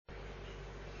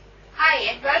Hi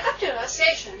and welcome to our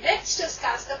session. Let's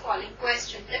discuss the following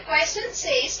question. The question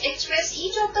says express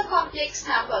each of the complex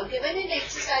number given in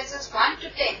exercises 1 to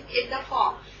 10 in the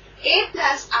form a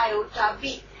plus iota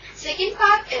b. Second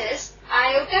part is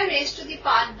iota raised to the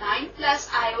power 9 plus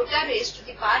iota raised to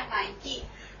the power 19.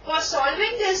 For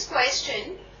solving this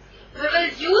question, we will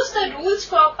use the rules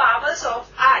for powers of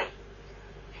I.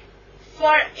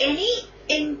 For any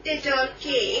integer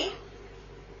k,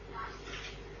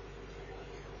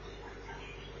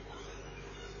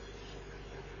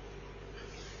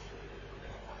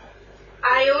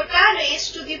 iota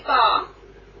raised to the power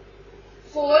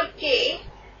 4k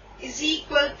is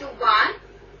equal to 1.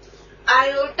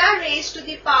 Iota raised to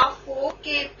the power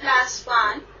 4k plus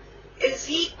 1 is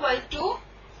equal to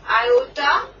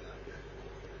iota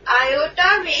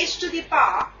raised to the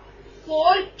power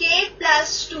 4k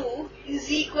plus 2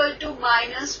 is equal to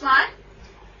minus 1,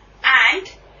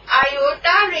 and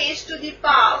iota raised to the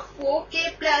power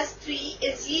 4k plus 3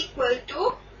 is equal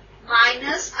to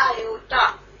minus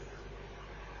iota.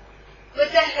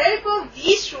 With the help of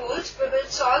these rules, we will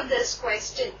solve this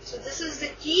question. So this is the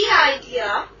key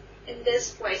idea in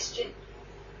this question.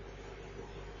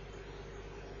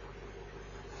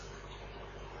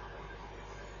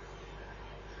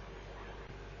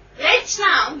 Let's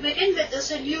now begin with the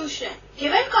solution.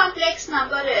 Given complex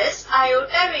number is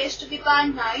iota raised to the power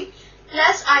 9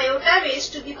 plus iota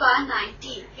raised to the power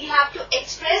 19. We have to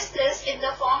express this in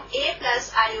the form a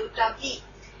plus iota b.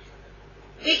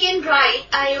 We can write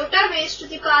iota raised to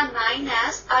the power 9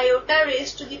 as iota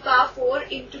raised to the power 4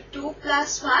 into 2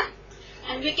 plus 1,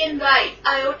 and we can write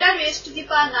iota raised to the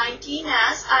power 19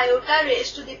 as iota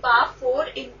raised to the power 4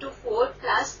 into 4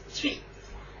 plus 3.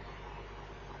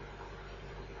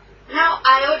 Now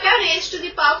iota raised to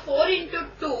the power 4 into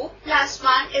 2 plus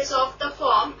 1 is of the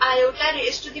form iota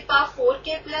raised to the power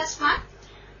 4k plus 1.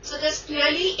 So this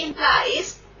clearly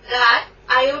implies that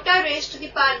iota raised to the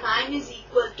power 9 is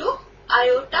equal to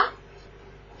iota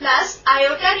plus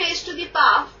iota raised to the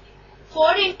power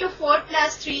 4 into 4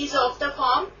 plus 3 is of the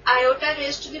form iota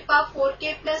raised to the power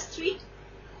 4k plus 3.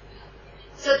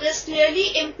 So this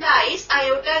clearly implies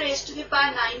iota raised to the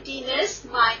power 19 is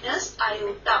minus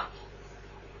iota.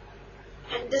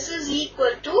 And this is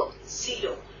equal to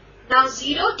 0. Now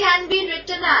 0 can be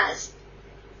written as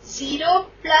 0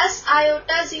 plus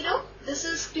iota 0. This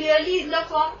is clearly in the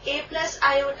form a plus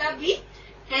iota b.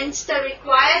 Hence the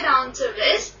required answer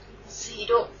is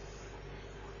 0.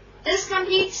 This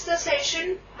completes the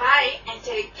session. Bye and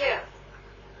take care.